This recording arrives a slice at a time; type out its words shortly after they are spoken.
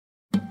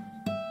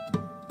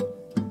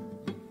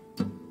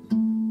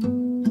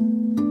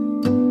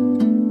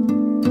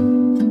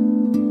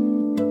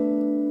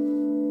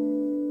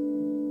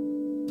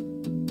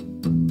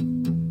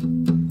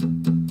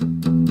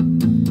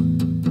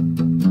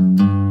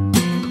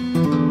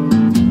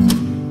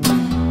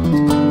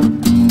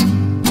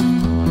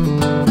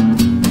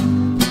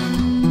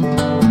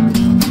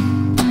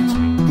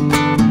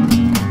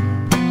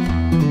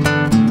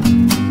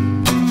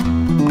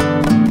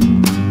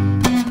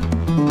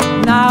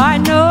I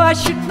know I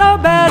should know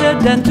better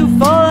than to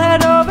fall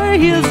head over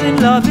heels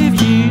in love with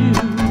you.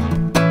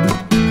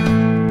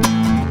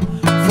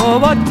 For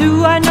what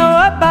do I know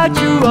about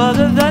you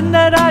other than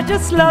that I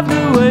just love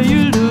the way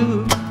you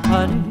look,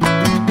 honey?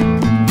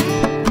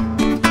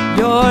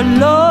 Your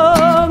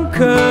long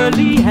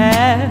curly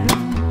hair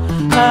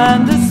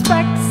and the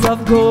specks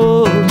of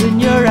gold in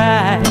your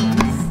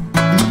eyes.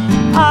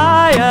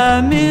 I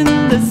am in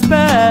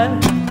despair,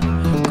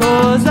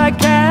 'cause I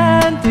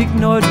can't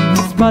ignore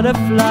these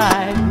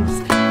butterflies.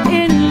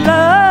 In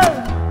love,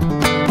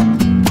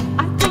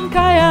 I think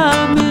I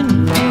am in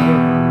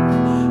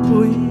love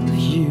with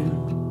you.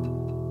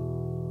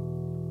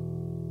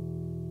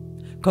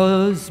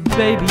 'Cause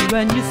baby,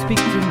 when you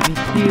speak to me,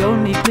 the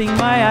only thing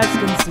my eyes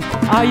can see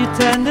are your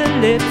tender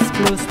lips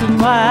close to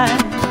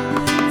mine.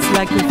 It's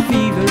like a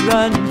fever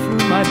running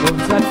through my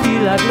bones. I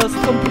feel I've lost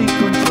complete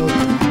control,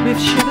 with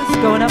shivers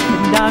going up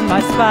and down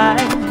my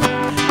spine.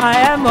 I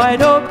am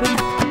wide open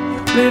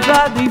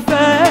without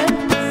defense.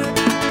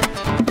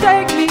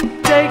 Take me,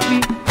 take me,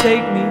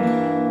 take me,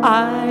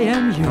 I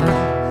am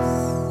yours.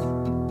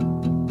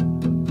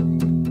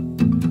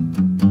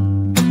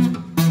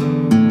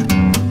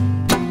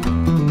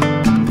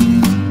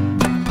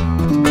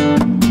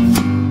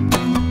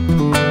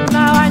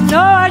 Now I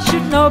know I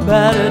should know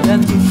better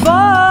than to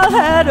fall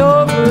head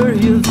over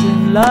heels in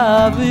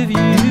love with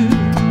you,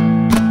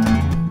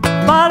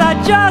 but I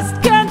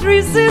just can't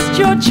resist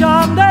your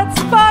charm, that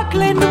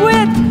sparkling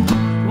wit.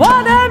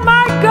 What am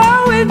I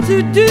going to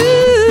do?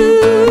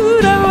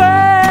 The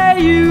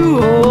way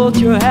you hold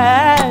your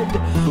head,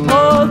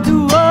 hold to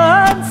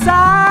one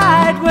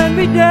side when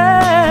we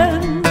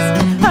dance.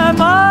 Am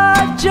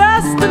I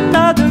just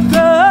another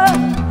girl,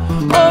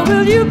 or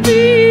will you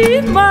be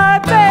my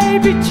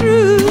baby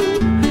true?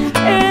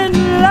 In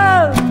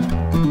love,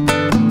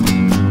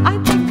 I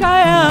think I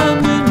am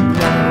in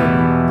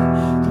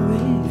love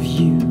with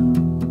you.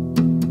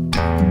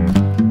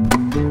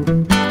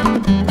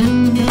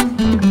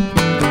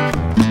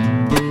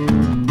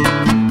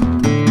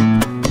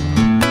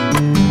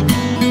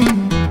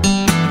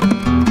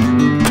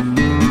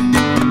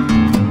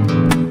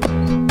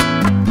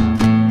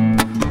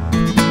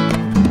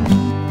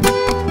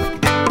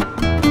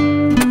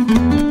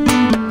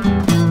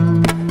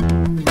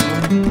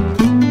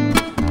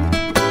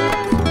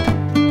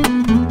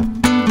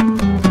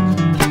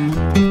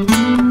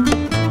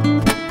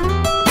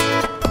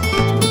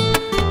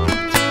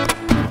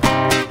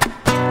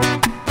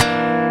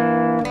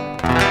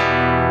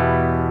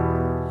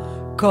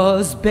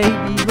 Cause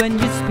baby, when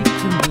you speak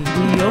to me,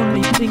 the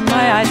only thing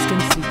my eyes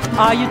can see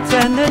are your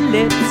tender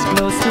lips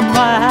close to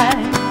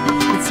mine.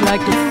 It's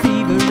like a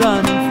fever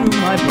running through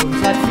my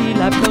bones. I feel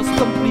I've lost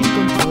complete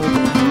control,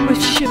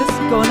 with shivers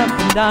going up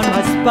and down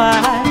my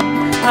spine.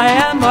 I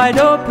am wide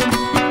open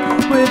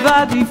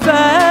without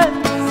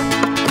defense.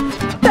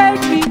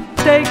 Take me,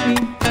 take me,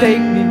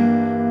 take me,